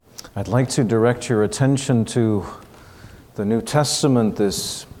I'd like to direct your attention to the New Testament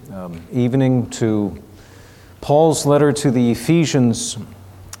this evening, to Paul's letter to the Ephesians,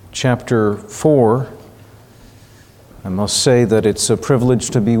 chapter 4. I must say that it's a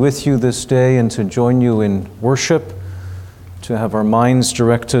privilege to be with you this day and to join you in worship, to have our minds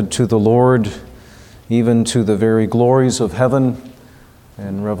directed to the Lord, even to the very glories of heaven.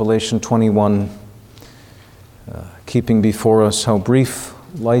 In Revelation 21, keeping before us how brief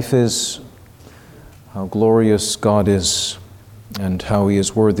life is, how glorious God is, and how He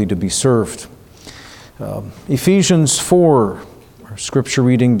is worthy to be served. Ephesians 4, our scripture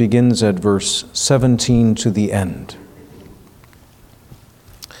reading begins at verse 17 to the end.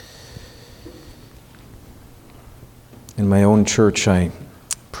 In my own church, I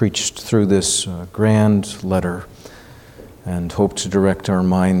preached through this grand letter and hope to direct our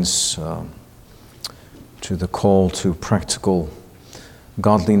minds to the call to practical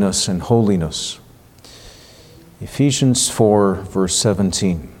godliness and holiness. Ephesians 4, verse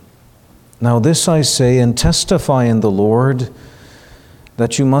 17. Now this I say and testify in the Lord,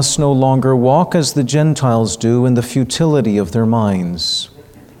 that you must no longer walk as the Gentiles do in the futility of their minds.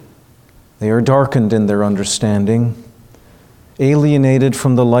 They are darkened in their understanding, alienated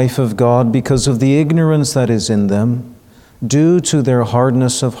from the life of God because of the ignorance that is in them, due to their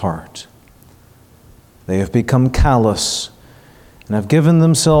hardness of heart. They have become callous and have given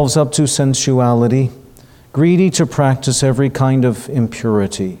themselves up to sensuality, greedy to practice every kind of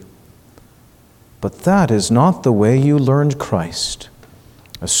impurity. But that is not the way you learned Christ,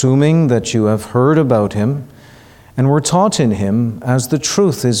 assuming that you have heard about Him and were taught in Him as the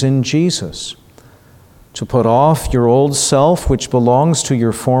truth is in Jesus, to put off your old self, which belongs to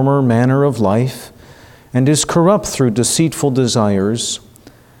your former manner of life and is corrupt through deceitful desires,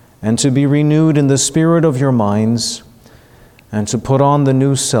 and to be renewed in the spirit of your minds, and to put on the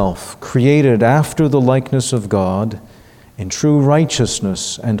new self, created after the likeness of God, in true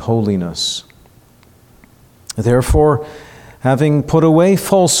righteousness and holiness. Therefore, having put away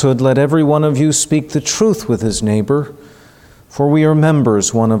falsehood, let every one of you speak the truth with his neighbor, for we are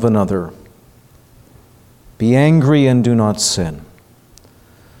members one of another. Be angry and do not sin.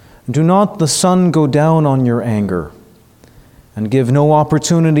 Do not the sun go down on your anger, and give no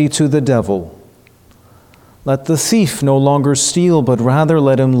opportunity to the devil. Let the thief no longer steal, but rather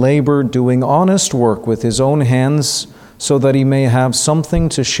let him labor, doing honest work with his own hands, so that he may have something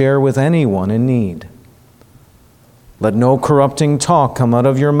to share with anyone in need. Let no corrupting talk come out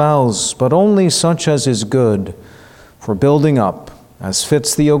of your mouths, but only such as is good, for building up, as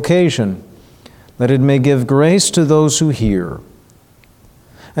fits the occasion, that it may give grace to those who hear.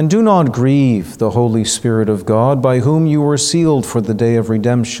 And do not grieve the Holy Spirit of God, by whom you were sealed for the day of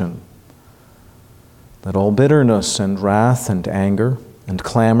redemption. Let all bitterness and wrath and anger and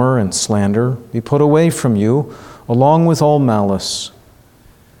clamor and slander be put away from you, along with all malice.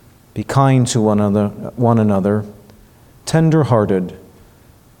 Be kind to one another, tender-hearted,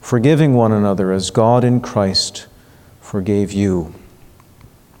 forgiving one another as God in Christ forgave you.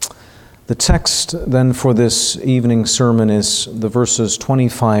 The text then for this evening sermon is the verses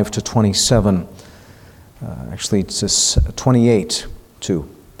 25 to 27. Actually, it's 28 too.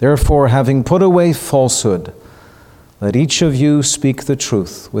 Therefore, having put away falsehood, let each of you speak the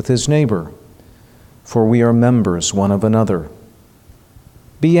truth with his neighbor, for we are members one of another.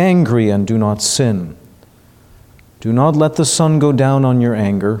 Be angry and do not sin. Do not let the sun go down on your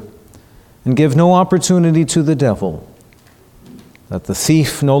anger, and give no opportunity to the devil. Let the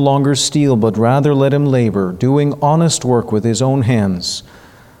thief no longer steal, but rather let him labor, doing honest work with his own hands,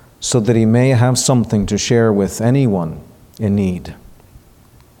 so that he may have something to share with anyone in need.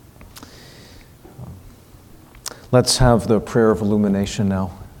 Let's have the prayer of illumination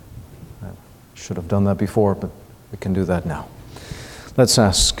now. I should have done that before, but we can do that now. Let's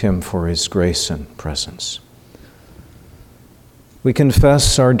ask Him for His grace and presence. We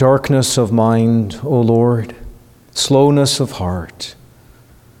confess our darkness of mind, O Lord, slowness of heart.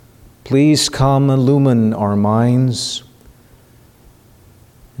 Please come illumine our minds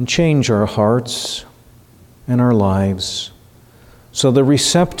and change our hearts and our lives, so that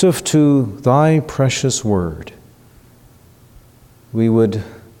receptive to Thy precious word, we would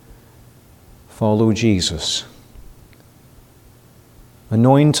follow Jesus.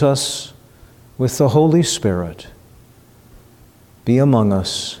 Anoint us with the Holy Spirit. Be among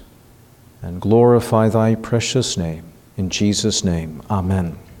us and glorify Thy precious name. In Jesus' name,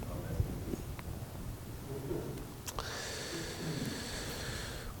 amen.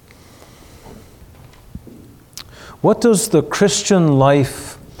 What does the Christian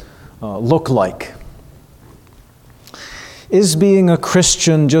life look like? Is being a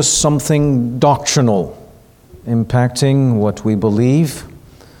Christian just something doctrinal, impacting what we believe?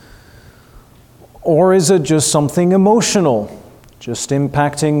 Or is it just something emotional, just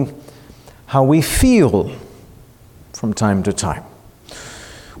impacting how we feel from time to time?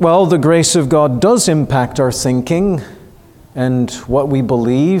 Well, the grace of God does impact our thinking and what we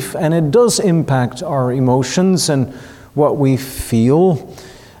believe, and it does impact our emotions and what we feel.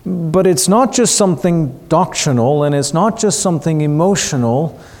 But it's not just something doctrinal, and it's not just something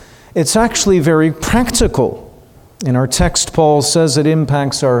emotional. It's actually very practical. In our text, Paul says it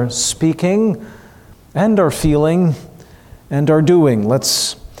impacts our speaking and our feeling and our doing.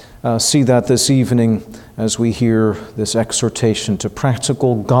 Let's see that this evening as we hear this exhortation to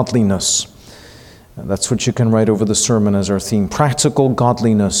practical godliness. That's what you can write over the sermon as our theme. Practical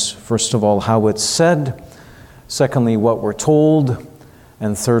godliness. First of all, how it's said. Secondly, what we're told.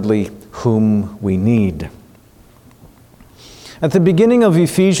 And thirdly, whom we need. At the beginning of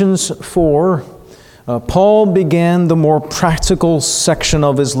Ephesians 4, Paul began the more practical section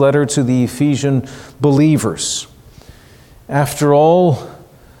of his letter to the Ephesian believers. After all,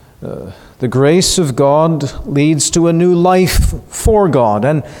 the grace of God leads to a new life for God,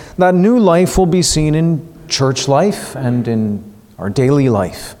 and that new life will be seen in church life and in our daily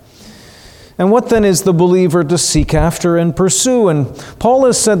life. And what then is the believer to seek after and pursue? And Paul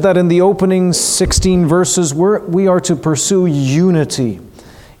has said that in the opening 16 verses, we are to pursue unity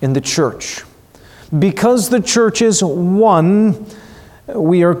in the church. Because the church is one,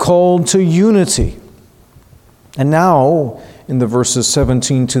 we are called to unity. And now, in the verses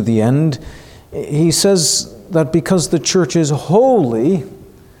 17 to the end, he says that because the church is holy,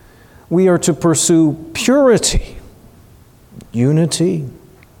 we are to pursue purity, unity,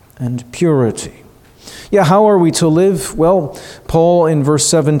 and purity. Yeah, how are we to live? Well, Paul in verse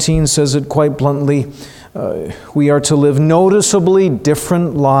 17 says it quite bluntly. We are to live noticeably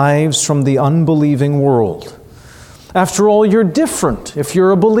different lives from the unbelieving world. After all, you're different if you're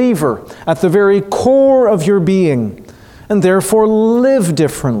a believer at the very core of your being, and therefore live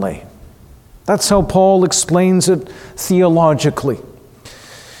differently. That's how Paul explains it theologically.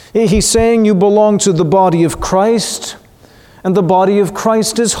 He's saying you belong to the body of Christ, and the body of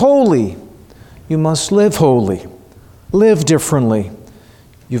Christ is holy. You must live holy, live differently.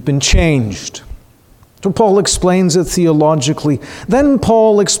 You've been changed. So Paul explains it theologically. Then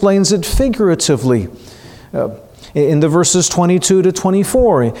Paul explains it figuratively in the verses 22 to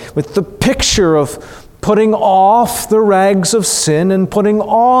 24 with the picture of putting off the rags of sin and putting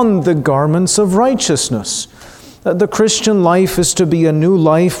on the garments of righteousness. The Christian life is to be a new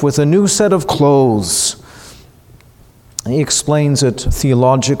life with a new set of clothes. He explains it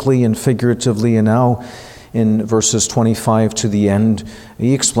theologically and figuratively, and now in verses 25 to the end,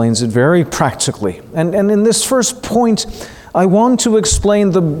 he explains it very practically. And in this first point, I want to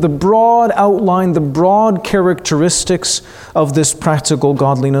explain the broad outline, the broad characteristics of this practical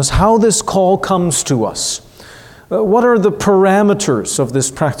godliness, how this call comes to us. What are the parameters of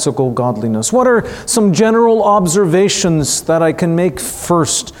this practical godliness? What are some general observations that I can make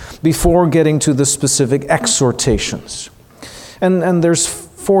first before getting to the specific exhortations? And there's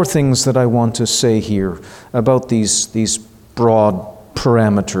four things that I want to say here about these broad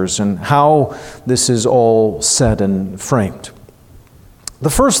parameters and how this is all said and framed. The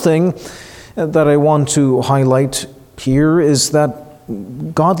first thing that I want to highlight here is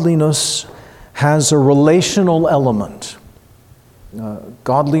that godliness has a relational element.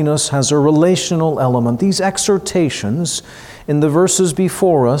 Godliness has a relational element. These exhortations in the verses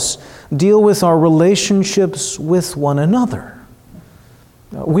before us deal with our relationships with one another.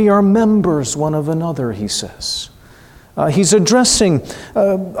 We are members one of another, he says. He's addressing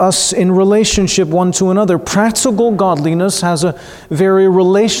us in relationship one to another. Practical godliness has a very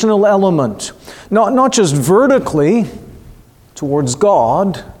relational element, not just vertically towards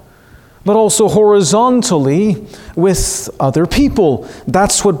God, but also horizontally with other people.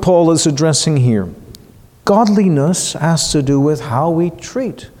 That's what Paul is addressing here. Godliness has to do with how we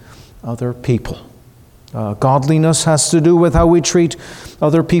treat other people. Godliness has to do with how we treat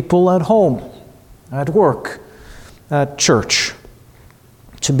other people at home, at work, at church.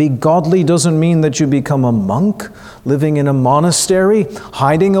 To be godly doesn't mean that you become a monk, living in a monastery,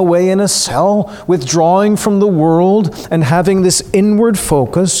 hiding away in a cell, withdrawing from the world, and having this inward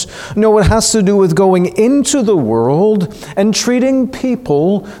focus. No, it has to do with going into the world and treating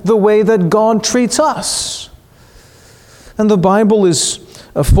people the way that God treats us. And the Bible is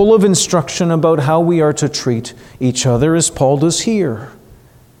full of instruction about how we are to treat each other, as Paul does here.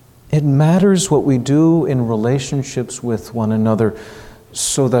 It matters what we do in relationships with one another.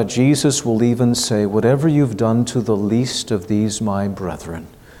 so that Jesus will even say, whatever you've done to the least of these my brethren,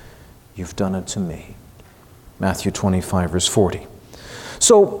 you've done it to me. Matthew 25, verse 40.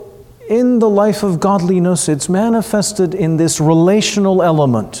 So, in the life of godliness, it's manifested in this relational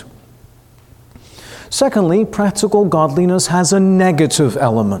element. Secondly, practical godliness has a negative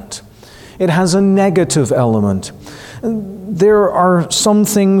element. It has a negative element. There are some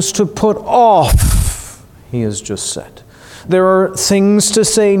things to put off, he has just said. There are things to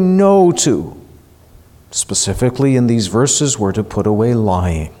say no to. Specifically in these verses, we're to put away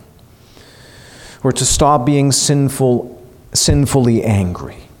lying. We're to stop being sinfully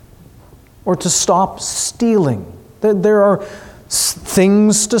angry. Or to stop stealing. There are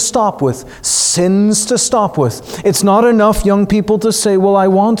things to stop with, sins to stop with. It's not enough, young people, to say, well, I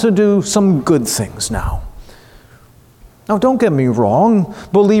want to do some good things now. Now, don't get me wrong.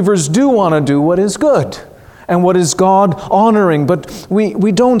 Believers do want to do what is good and what is God-honoring, but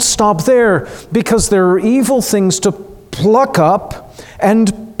we don't stop there, because there are evil things to pluck up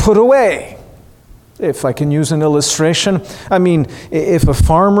and put away. If I can use an illustration, I mean, if a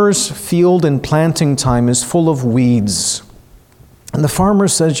farmer's field in planting time is full of weeds, and the farmer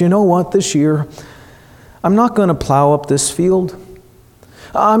says, you know what, this year, I'm not going to plow up this field.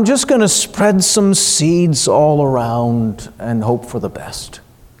 I'm just going to spread some seeds all around and hope for the best.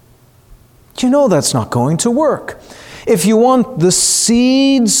 You know that's not going to work. If you want the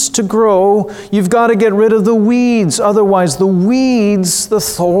seeds to grow, you've got to get rid of the weeds. Otherwise, the weeds, the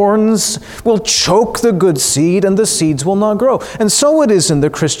thorns, will choke the good seed and the seeds will not grow. And so it is in the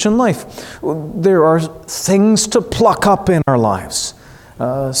Christian life. There are things to pluck up in our lives.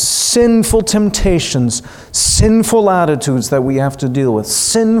 Sinful temptations, sinful attitudes that we have to deal with,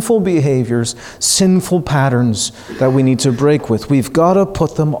 sinful behaviors, sinful patterns that we need to break with. We've got to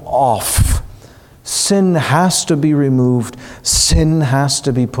put them off. Sin has to be removed. Sin has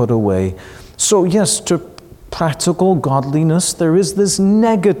to be put away. So yes, to practical godliness, there is this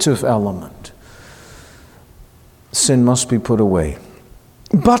negative element. Sin must be put away.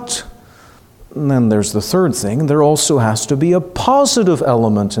 But then there's the third thing. There also has to be a positive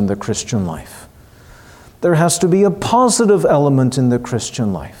element in the Christian life. There has to be a positive element in the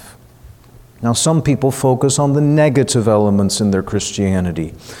Christian life. Now, some people focus on the negative elements in their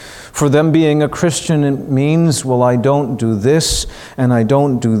Christianity. For them, being a Christian, it means, well, I don't do this, and I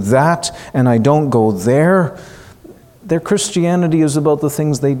don't do that, and I don't go there. Their Christianity is about the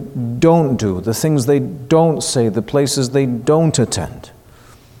things they don't do, the things they don't say, the places they don't attend.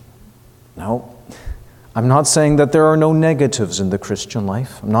 Now, I'm not saying that there are no negatives in the Christian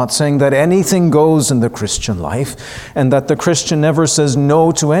life. I'm not saying that anything goes in the Christian life and that the Christian never says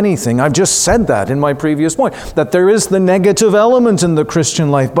no to anything. I've just said that in my previous point, that there is the negative element in the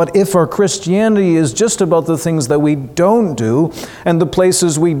Christian life. But if our Christianity is just about the things that we don't do and the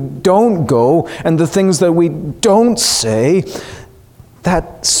places we don't go and the things that we don't say,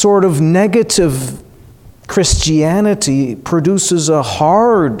 that sort of negative Christianity produces a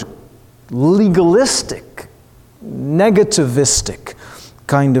hard, legalistic, negativistic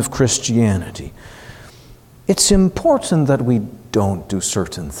kind of Christianity. It's important that we don't do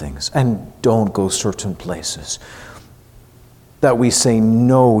certain things and don't go certain places, that we say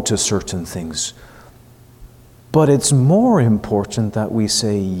no to certain things. But it's more important that we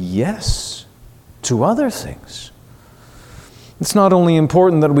say yes to other things. It's not only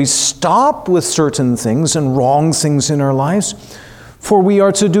important that we stop with certain things and wrong things in our lives, for we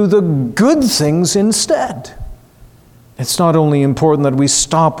are to do the good things instead. It's not only important that we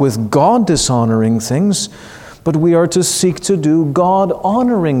stop with God-dishonoring things, but we are to seek to do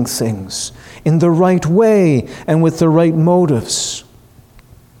God-honoring things in the right way and with the right motives.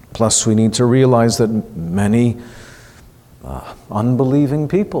 Plus, we need to realize that many unbelieving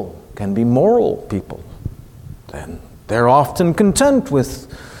people can be moral people. And they're often content with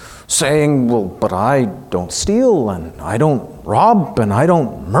saying, well, but I don't steal, and I don't rob, and I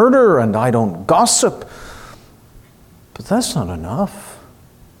don't murder, and I don't gossip. But that's not enough.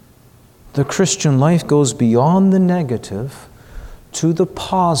 The Christian life goes beyond the negative to the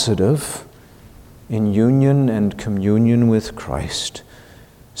positive in union and communion with Christ,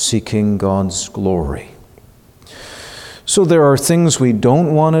 seeking God's glory. So there are things we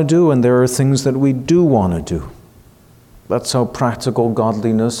don't want to do, and there are things that we do want to do. That's how practical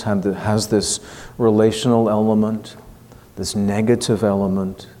godliness has this relational element, this negative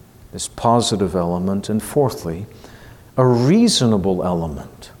element, this positive element, and fourthly, a reasonable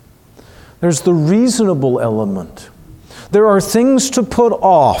element. There's the reasonable element. There are things to put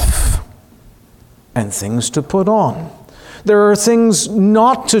off and things to put on. There are things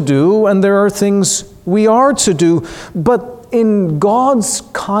not to do and there are things we are to do, but in God's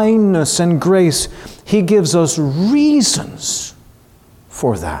kindness and grace, He gives us reasons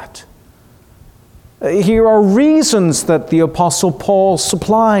for that. Here are reasons that the Apostle Paul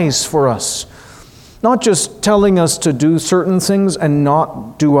supplies for us. Not just telling us to do certain things and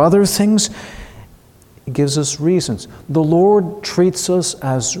not do other things. He gives us reasons. The Lord treats us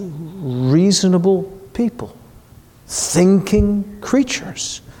as reasonable people, thinking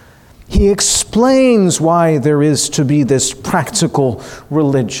creatures. He explains why there is to be this practical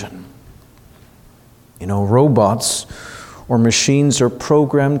religion. Robots or machines are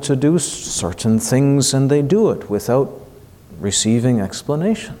programmed to do certain things, and they do it without receiving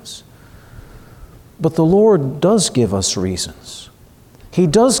explanations. But the Lord does give us reasons. He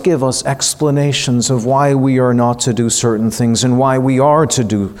does give us explanations of why we are not to do certain things and why we are to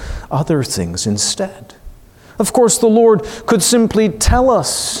do other things instead. Of course, the Lord could simply tell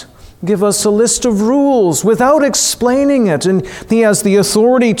us, give us a list of rules without explaining it, and He has the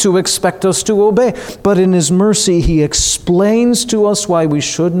authority to expect us to obey. But in His mercy, He explains to us why we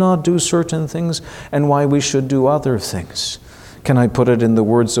should not do certain things and why we should do other things. Can I put it in the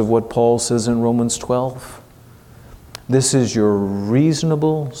words of what Paul says in Romans 12? This is your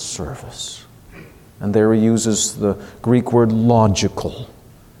reasonable service. And there he uses the Greek word logical.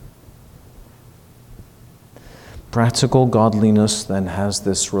 Practical godliness then has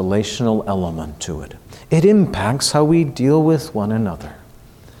this relational element to it. It impacts how we deal with one another.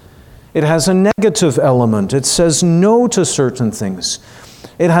 It has a negative element. It says no to certain things.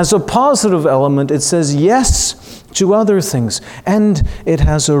 It has a positive element. It says yes to other things. And it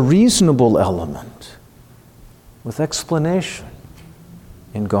has a reasonable element with explanation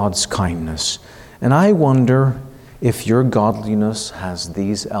in God's kindness. And I wonder if your godliness has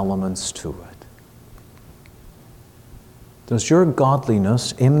these elements to it. Does your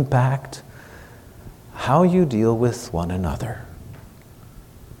godliness impact how you deal with one another?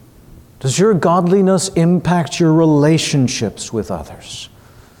 Does your godliness impact your relationships with others?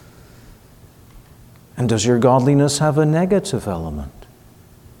 And does your godliness have a negative element?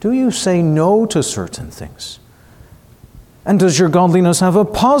 Do you say no to certain things? And does your godliness have a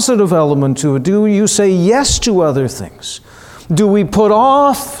positive element to it? Do you say yes to other things? Do we put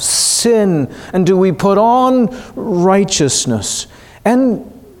off sin and do we put on righteousness?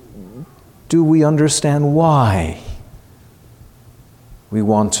 And do we understand why we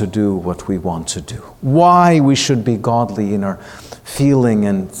want to do what we want to do? Why we should be godly in our feeling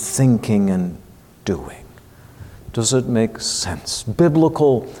and thinking and doing? Does it make sense?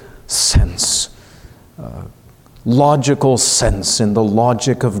 Biblical sense. Logical sense in the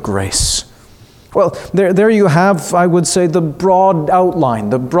logic of grace. Well, there you have, I would say, the broad outline,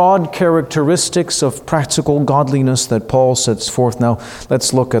 the broad characteristics of practical godliness that Paul sets forth. Now,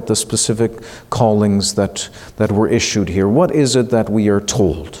 let's look at the specific callings that were issued here. What is it that we are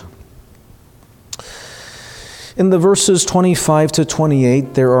told? In the verses 25 to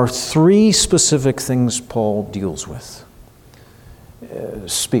 28, there are three specific things Paul deals with.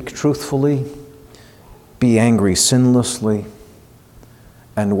 Speak truthfully, be angry sinlessly,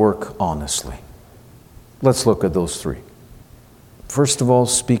 and work honestly. Let's look at those three. First of all,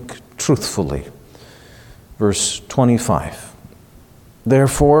 speak truthfully. Verse 25.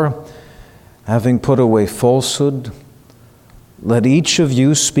 Therefore, having put away falsehood, let each of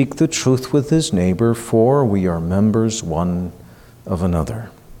you speak the truth with his neighbor, for we are members one of another.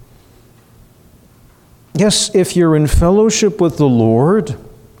 Yes, if you're in fellowship with the Lord,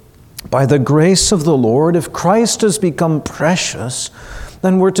 by the grace of the Lord, if Christ has become precious,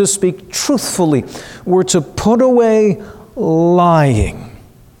 then we're to speak truthfully. We're to put away lying.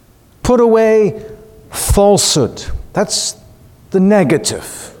 Put away falsehood. That's the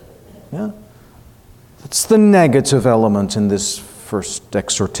negative. Yeah? That's the negative element in this first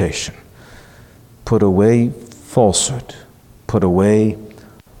exhortation. Put away falsehood. Put away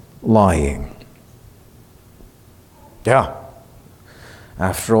lying. Yeah.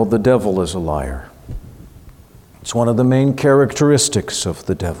 After all, the devil is a liar. It's one of the main characteristics of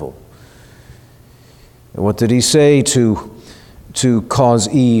the devil. What did he say to cause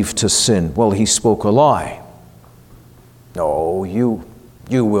Eve to sin? Well, he spoke a lie. No, you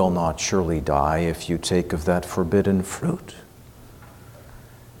will not surely die if you take of that forbidden fruit.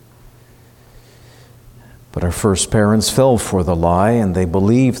 But our first parents fell for the lie, and they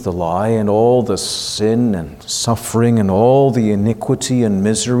believed the lie, and all the sin and suffering and all the iniquity and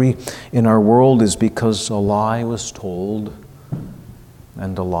misery in our world is because a lie was told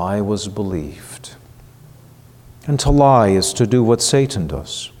and a lie was believed. And to lie is to do what Satan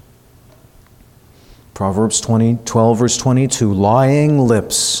does. Proverbs 12, verse 22, lying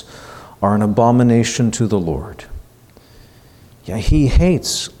lips are an abomination to the Lord. Yeah, he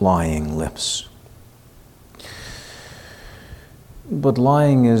hates lying lips. But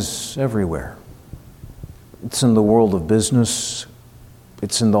lying is everywhere. It's in the world of business.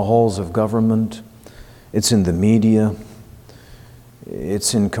 It's in the halls of government. It's in the media.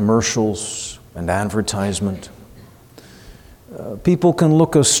 It's in commercials and advertisement. People can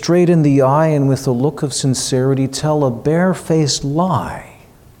look us straight in the eye and with a look of sincerity tell a barefaced lie.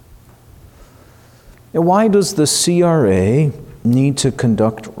 Now, why does the CRA need to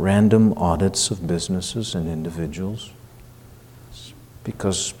conduct random audits of businesses and individuals? It's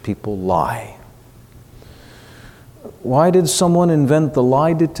because people lie. Why did someone invent the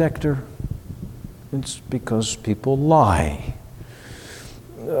lie detector? It's because people lie.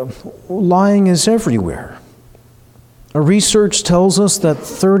 Lying is everywhere. Research tells us that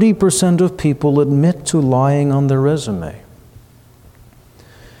 30% of people admit to lying on their resume.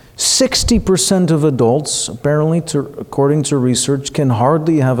 60% of adults, apparently, according to research, can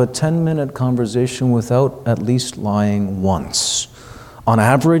hardly have a 10-minute conversation without at least lying once. On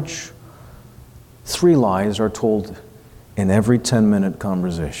average, 3 lies are told in every 10-minute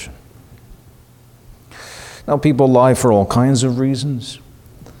conversation. Now, people lie for all kinds of reasons.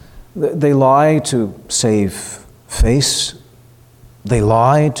 They lie to save face. They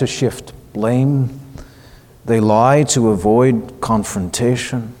lie to shift blame. They lie to avoid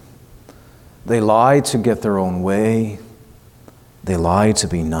confrontation. They lie to get their own way. They lie to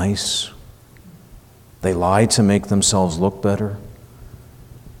be nice. They lie to make themselves look better.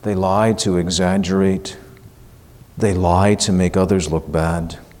 They lie to exaggerate. They lie to make others look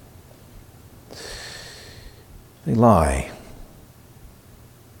bad. They lie,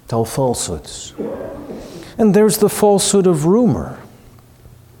 tell falsehoods. And there's the falsehood of rumor.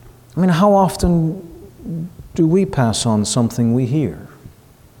 I mean, how often do we pass on something we hear?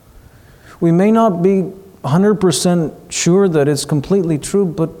 We may not be 100% sure that it's completely true,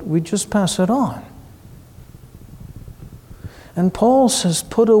 but we just pass it on. And Paul says,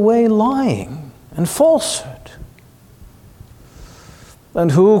 put away lying and falsehood.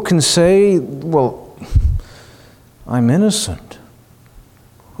 And who can say, well, I'm innocent?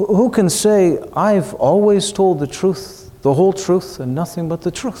 Who can say, I've always told the truth, the whole truth, and nothing but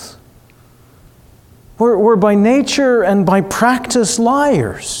the truth? We're by nature and by practice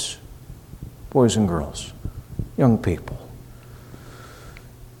liars, boys and girls, young people.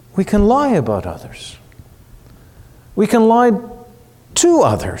 We can lie about others. We can lie to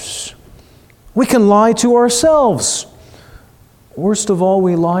others. We can lie to ourselves. Worst of all,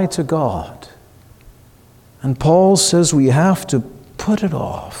 we lie to God. And Paul says we have to put it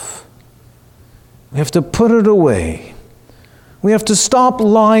off. We have to put it away. We have to stop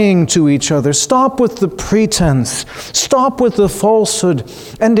lying to each other. Stop with the pretense. Stop with the falsehood.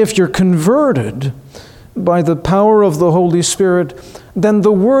 And if you're converted by the power of the Holy Spirit, then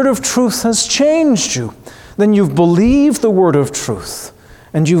the word of truth has changed you. Then you've believed the word of truth,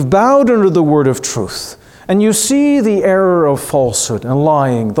 and you've bowed under the word of truth, and you see the error of falsehood and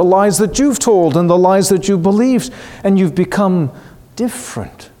lying, the lies that you've told and the lies that you believed, and you've become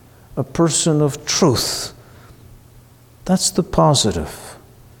different, a person of truth. That's the positive.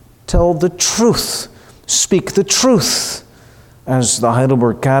 Tell the truth. Speak the truth. As the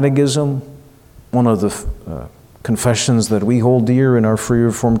Heidelberg Catechism, one of the confessions that we hold dear in our Free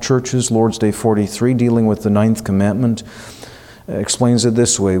Reformed churches, Lord's Day 43, dealing with the 9th commandment, explains it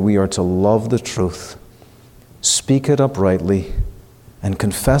this way: we are to love the truth, speak it uprightly, and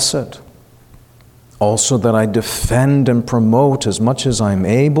confess it. Also that I defend and promote as much as I'm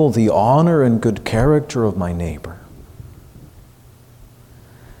able the honor and good character of my neighbor.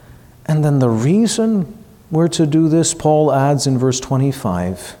 And then the reason we're to do this, Paul adds in verse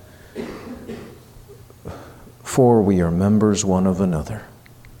 25, for we are members one of another.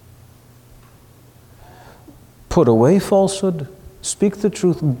 Put away falsehood, speak the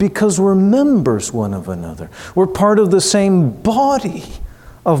truth, because we're members one of another. We're part of the same body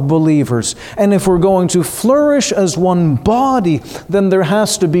of believers. And if we're going to flourish as one body, then there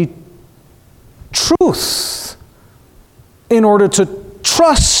has to be truth in order to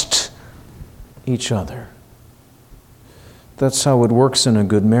trust each other. That's how it works in a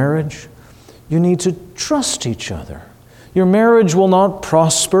good marriage. You need to trust each other. Your marriage will not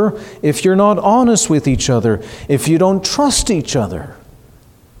prosper if you're not honest with each other, if you don't trust each other.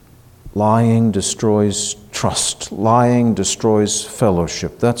 Lying destroys trust. Lying destroys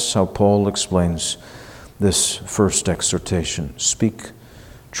fellowship. That's how Paul explains this first exhortation. Speak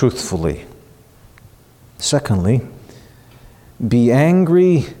truthfully. Secondly, be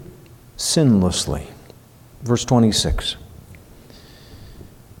angry sinlessly. Verse 26.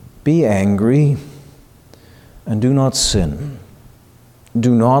 Be angry and do not sin.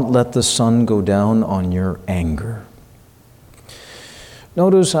 Do not let the sun go down on your anger.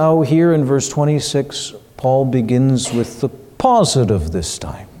 Notice how here in verse 26, Paul begins with the positive this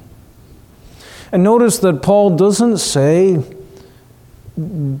time. And notice that Paul doesn't say,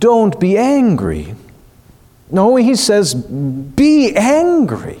 don't be angry. No, he says, be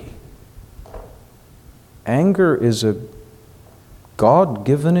angry. Anger is a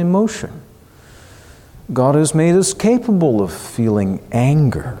God-given emotion. God has made us capable of feeling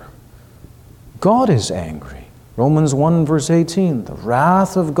anger. God is angry. Romans 1 verse 18, the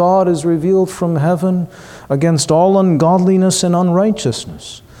wrath of God is revealed from heaven against all ungodliness and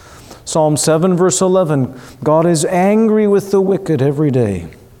unrighteousness. Psalm 7 verse 11, God is angry with the wicked every day.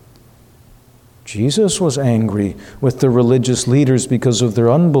 Jesus was angry with the religious leaders because of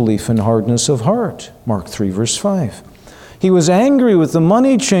their unbelief and hardness of heart. Mark 3 verse 5. He was angry with the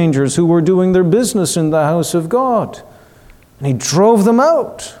money changers who were doing their business in the house of God. And he drove them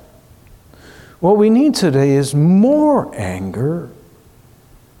out. What we need today is more anger,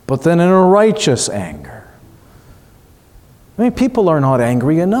 but then in a righteous anger. I mean, people are not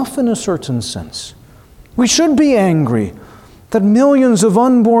angry enough in a certain sense. We should be angry that millions of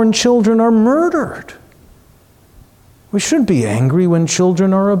unborn children are murdered. We should be angry when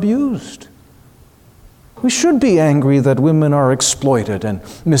children are abused. We should be angry that women are exploited and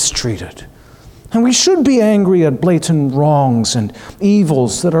mistreated. And we should be angry at blatant wrongs and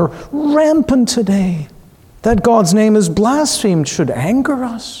evils that are rampant today. That God's name is blasphemed should anger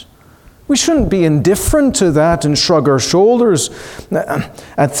us. We shouldn't be indifferent to that and shrug our shoulders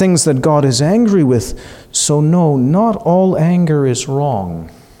at things that God is angry with. So no, not all anger is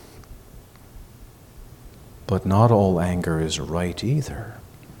wrong. But not all anger is right either.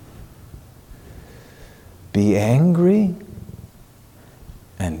 Be angry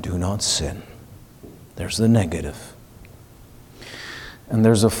and do not sin. There's the negative. And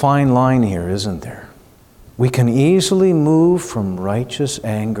there's a fine line here, isn't there? We can easily move from righteous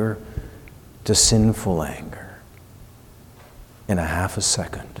anger to sinful anger in a half a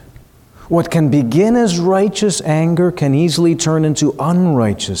second. What can begin as righteous anger can easily turn into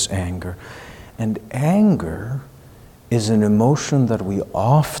unrighteous anger. And anger is an emotion that we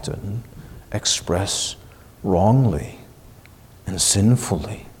often express wrongly and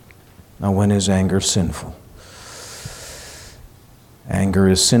sinfully. Now, when is anger sinful? Anger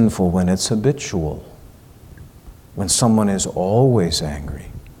is sinful when it's habitual, when someone is always angry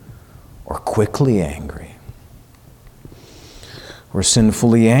or quickly angry. We're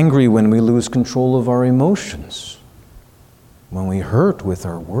sinfully angry when we lose control of our emotions, when we hurt with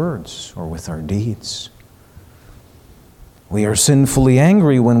our words or with our deeds. We are sinfully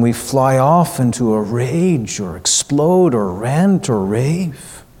angry when we fly off into a rage or explode or rant or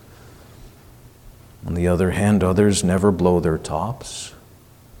rave. On the other hand, others never blow their tops.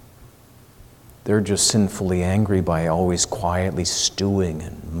 They're just sinfully angry by always quietly stewing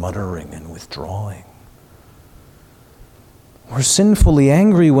and muttering and withdrawing. We're sinfully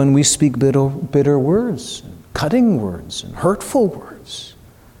angry when we speak bitter words, and cutting words, and hurtful words.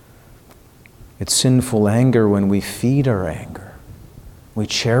 It's sinful anger when we feed our anger. We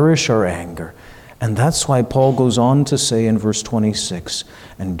cherish our anger. And that's why Paul goes on to say in verse 26,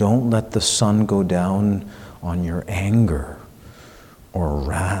 and don't let the sun go down on your anger or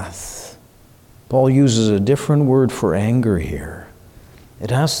wrath. Paul uses a different word for anger here. It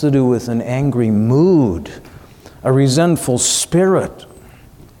has to do with an angry mood, a resentful spirit.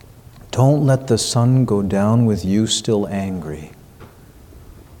 Don't let the sun go down with you still angry.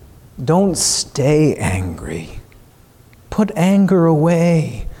 Don't stay angry. Put anger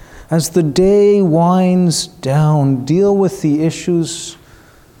away. As the day winds down, deal with the issues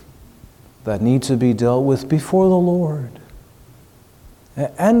that need to be dealt with before the Lord.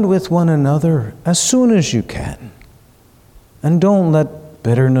 And with one another as soon as you can. And don't let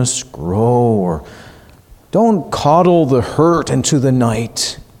bitterness grow, or don't coddle the hurt into the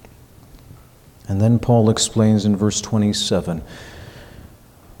night. And then Paul explains in verse 27,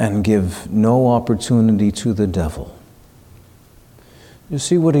 and give no opportunity to the devil. You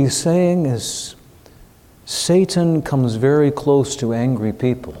see, what he's saying is Satan comes very close to angry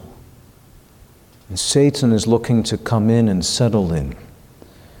people. And Satan is looking to come in and settle in.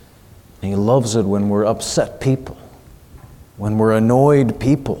 And he loves it when we're upset people, when we're annoyed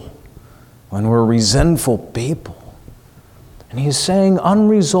people, when we're resentful people. And he's saying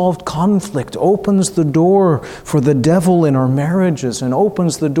unresolved conflict opens the door for the devil in our marriages, and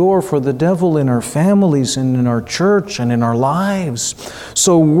opens the door for the devil in our families and in our church and in our lives.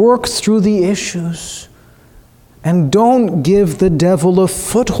 So work through the issues and don't give the devil a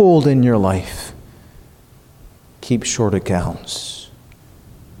foothold in your life. Keep short accounts.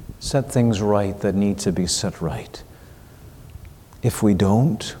 set things right that need to be set right. If we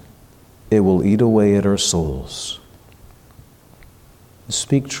don't, it will eat away at our souls.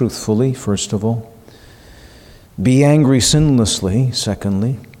 Speak truthfully, first of all. Be angry sinlessly,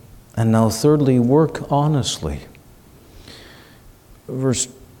 secondly. And now thirdly, work honestly. Verse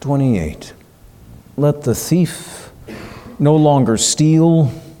 28. Let the thief no longer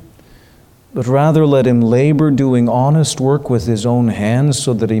steal, but rather let him labor doing honest work with his own hands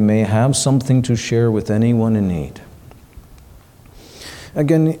so that he may have something to share with anyone in need.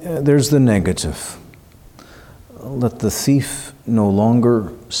 Again, there's the negative. Let the thief no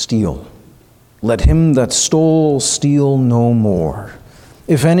longer steal. Let him that stole steal no more.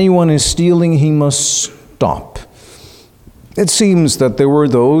 If anyone is stealing, he must stop. It seems that there were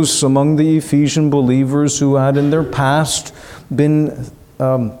those among the Ephesian believers who had in their past been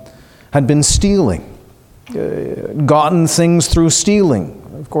stealing, gotten things through stealing.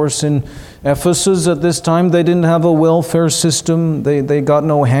 Of course, in Ephesus at this time, they didn't have a welfare system. They got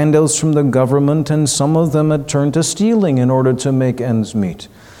no handouts from the government, and some of them had turned to stealing in order to make ends meet.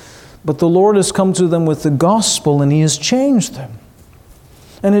 But the Lord has come to them with the gospel, and He has changed them.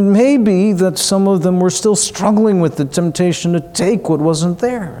 And it may be that some of them were still struggling with the temptation to take what wasn't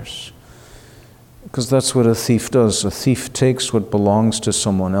theirs. Because that's what a thief does. A thief takes what belongs to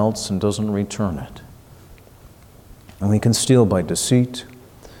someone else and doesn't return it. And we can steal by deceit.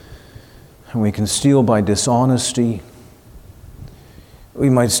 And we can steal by dishonesty.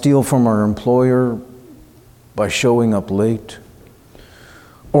 We might steal from our employer by showing up late.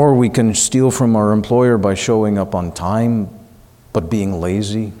 Or we can steal from our employer by showing up on time, but being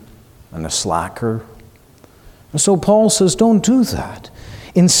lazy and a slacker. And so Paul says, don't do that.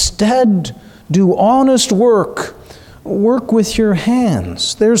 Instead, do honest work. Work with your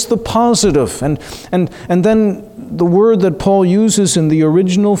hands. There's the positive. And then the word that Paul uses in the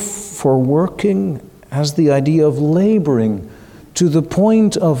original for working has the idea of laboring to the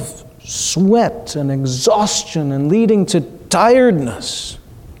point of sweat and exhaustion and leading to tiredness.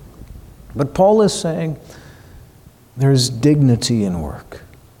 But Paul is saying there's dignity in work.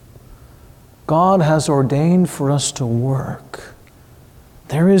 God has ordained for us to work.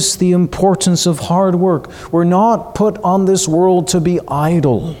 There is the importance of hard work. We're not put on this world to be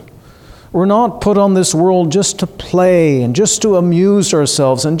idle. We're not put on this world just to play and just to amuse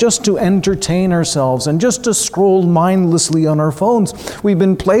ourselves and just to entertain ourselves and just to scroll mindlessly on our phones. We've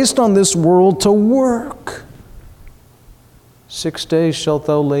been placed on this world to work. 6 days shalt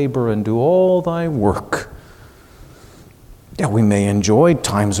thou labor and do all thy work. Yeah, we may enjoy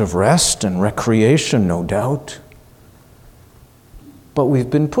times of rest and recreation, no doubt. But we've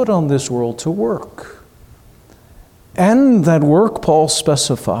been put on this world to work. And that work, Paul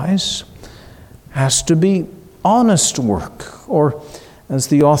specifies, has to be honest work, or as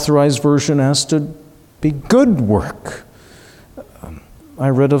the Authorized Version, has to be good work. I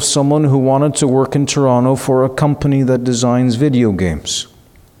read of someone who wanted to work in Toronto for a company that designs video games.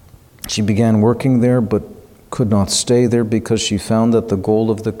 She began working there, but could not stay there because she found that the goal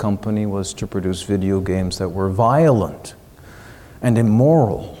of the company was to produce video games that were violent and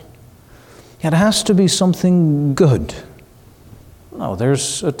immoral. It has to be something good. Now,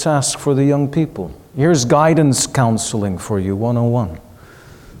 there's a task for the young people. Here's guidance counseling for you, 101.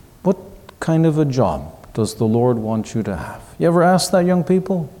 What kind of a job does the Lord want you to have? You ever ask that, young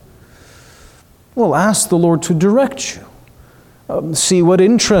people? Well, ask the Lord to direct you. See what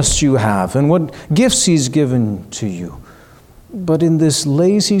interests you have and what gifts He's given to you. But in this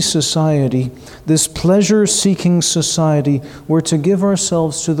lazy society, this pleasure-seeking society, we're to give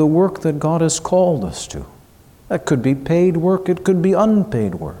ourselves to the work that God has called us to. That could be paid work, it could be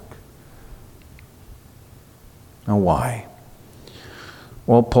unpaid work. Now why?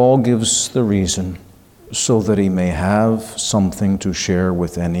 Well, Paul gives the reason, so that he may have something to share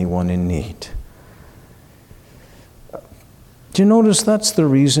with anyone in need. Do you notice that's the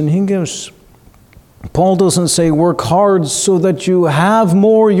reason he gives? Paul doesn't say work hard so that you have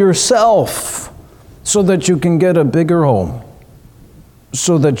more yourself, so that you can get a bigger home,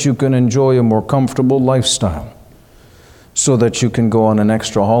 so that you can enjoy a more comfortable lifestyle, so that you can go on an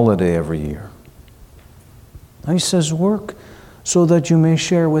extra holiday every year. And he says work so that you may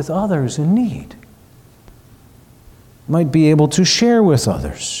share with others in need. Might be able to share with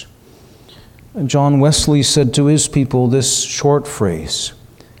others. John Wesley said to his people this short phrase: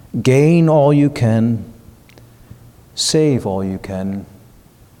 gain all you can, save all you can,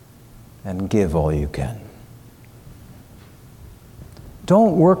 and give all you can.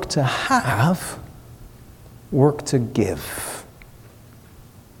 Don't work to have, work to give.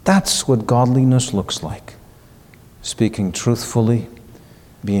 That's what godliness looks like. Speaking truthfully,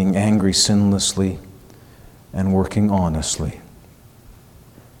 being angry sinlessly, and working honestly.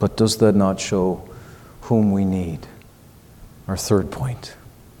 But does that not show whom we need? Our third point,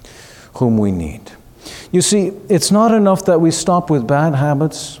 whom we need. You see, it's not enough that we stop with bad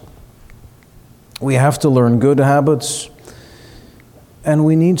habits. We have to learn good habits, and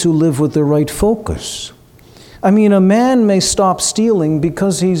we need to live with the right focus. I mean, a man may stop stealing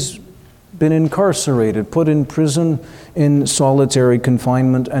because he's been incarcerated, put in prison in solitary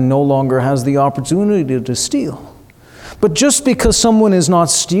confinement, and no longer has the opportunity to steal. But just because someone is not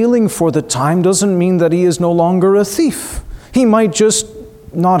stealing for the time doesn't mean that he is no longer a thief. He might just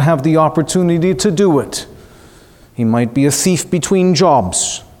not have the opportunity to do it. He might be a thief between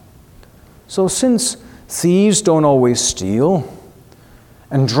jobs. So since thieves don't always steal,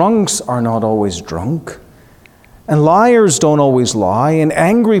 and drunks are not always drunk, and liars don't always lie, and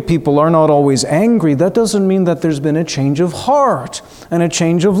angry people are not always angry, that doesn't mean that there's been a change of heart and a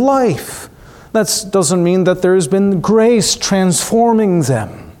change of life. That doesn't mean that there has been grace transforming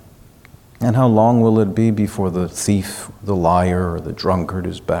them. And how long will it be before the thief, the liar, or the drunkard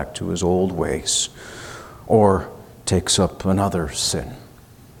is back to his old ways or takes up another sin?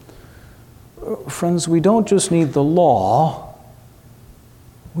 Friends, we don't just need the law,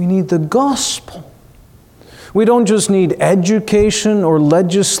 we need the gospel. We don't just need education or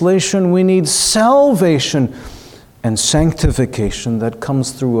legislation, we need salvation and sanctification that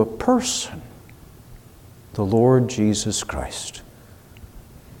comes through a person, the Lord Jesus Christ.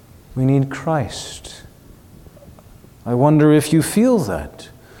 We need Christ. I wonder if you feel that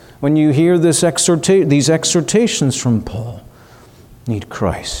when you hear these exhortations from Paul. Need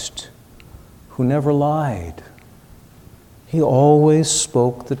Christ, who never lied. He always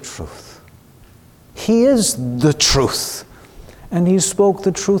spoke the truth. He is the truth, and he spoke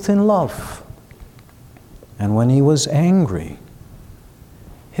the truth in love. And when he was angry,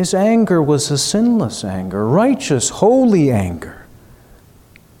 his anger was a sinless anger, righteous, holy anger.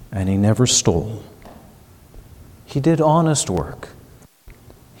 And he never stole. He did honest work.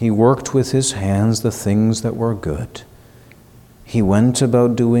 He worked with his hands the things that were good. He went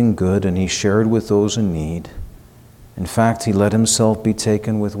about doing good, and he shared with those in need. In fact, he let himself be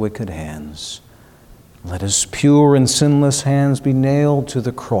taken with wicked hands. Let his pure and sinless hands be nailed to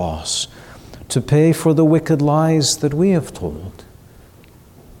the cross to pay for the wicked lies that we have told,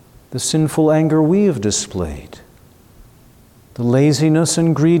 the sinful anger we have displayed, the laziness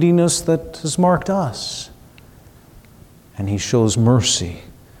and greediness that has marked us. And he shows mercy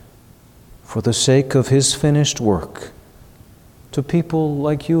for the sake of his finished work to people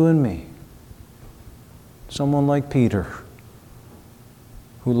like you and me. Someone like Peter,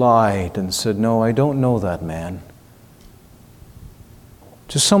 who lied and said, "No, I don't know that man."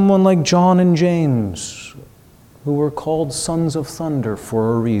 To someone like John and James, who were called sons of thunder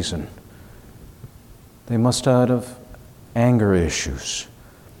for a reason. They must have anger issues.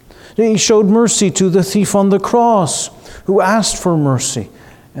 He showed mercy to the thief on the cross, who asked for mercy.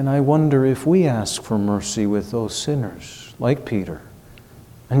 And I wonder if we ask for mercy with those sinners, like Peter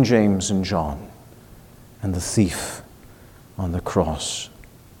and James and John and the thief on the cross.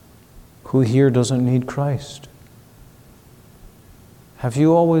 Who here doesn't need Christ? Have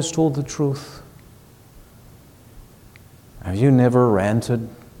you always told the truth? Have you never ranted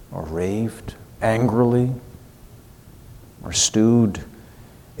or raved angrily or stewed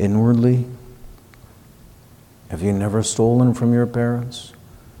inwardly? Have you never stolen from your parents?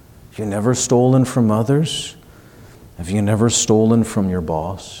 Have you never stolen from others? Have you never stolen from your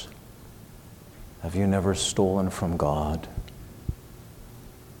boss? Have you never stolen from God?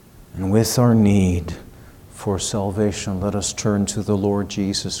 And with our need for salvation, let us turn to the Lord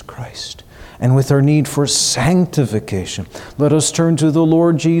Jesus Christ. And with our need for sanctification, let us turn to the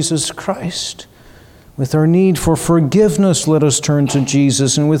Lord Jesus Christ. With our need for forgiveness, let us turn to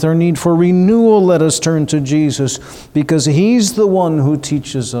Jesus. And with our need for renewal, let us turn to Jesus, because He's the one who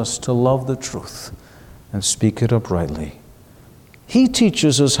teaches us to love the truth and speak it uprightly. He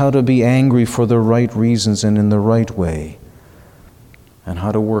teaches us how to be angry for the right reasons and in the right way, and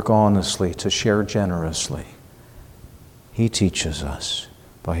how to work honestly, to share generously. He teaches us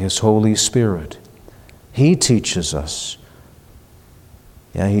by His Holy Spirit. He teaches us.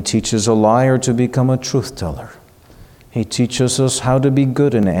 He teaches a liar to become a truth teller. He teaches us how to be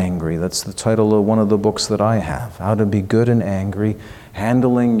good and angry. That's the title of one of the books that I have, How to Be Good and Angry,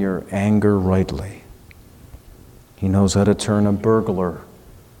 Handling Your Anger Rightly. He knows how to turn a burglar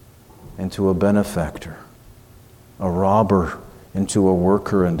into a benefactor, a robber into a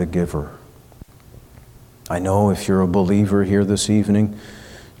worker and a giver. I know if you're a believer here this evening,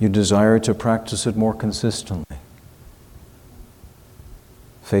 you desire to practice it more consistently.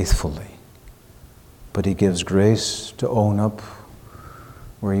 faithfully. But He gives grace to own up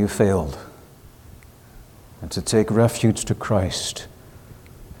where you failed, and to take refuge to Christ,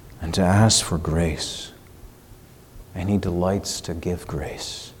 and to ask for grace. And He delights to give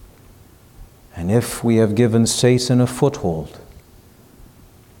grace. And if we have given Satan a foothold,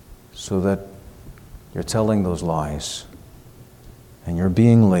 so that you're telling those lies, and you're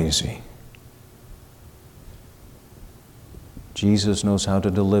being lazy, Jesus knows how to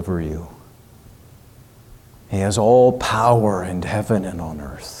deliver you. He has all power in heaven and on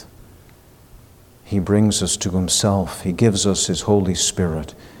earth. He brings us to Himself. He gives us His Holy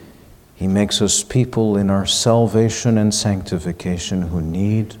Spirit. He makes us people in our salvation and sanctification who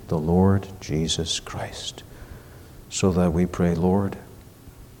need the Lord Jesus Christ. So that we pray, Lord,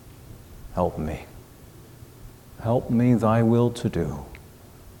 help me. Help me Thy will to do.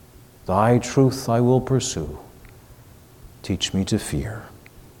 Thy truth I will pursue. Teach me to fear.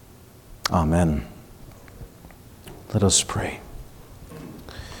 Amen. Let us pray.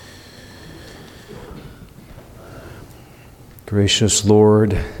 Gracious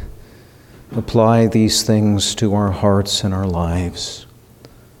Lord, apply these things to our hearts and our lives.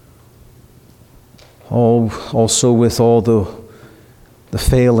 Also with all the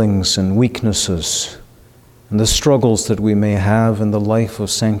failings and weaknesses and the struggles that we may have in the life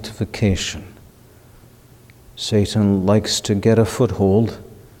of sanctification. Satan likes to get a foothold,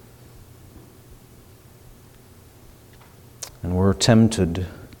 and we're tempted,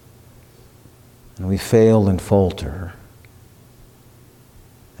 and we fail and falter,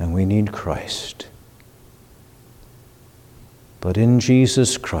 and we need Christ. But in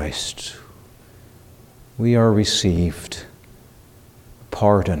Jesus Christ, we are received,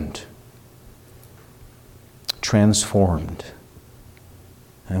 pardoned, transformed.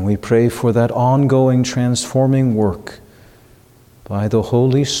 And we pray for that ongoing transforming work by the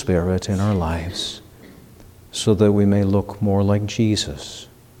Holy Spirit in our lives, so that we may look more like Jesus,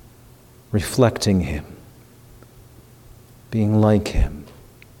 reflecting Him, being like Him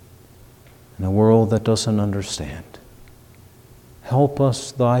in a world that doesn't understand. Help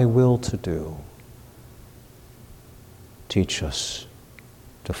us Thy will to do. Teach us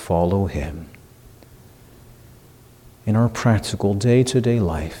to follow Him in our practical day-to-day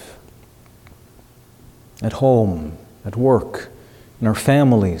life, at home, at work, in our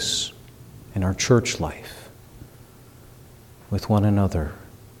families, in our church life, with one another,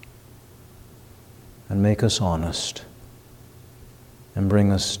 and make us honest, and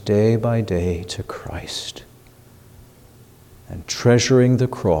bring us day by day to Christ, and treasuring the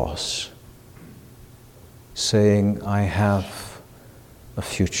cross, saying, I have a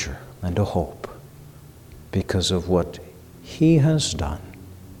future and a hope because of what He has done.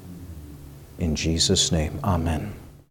 In Jesus' name, amen.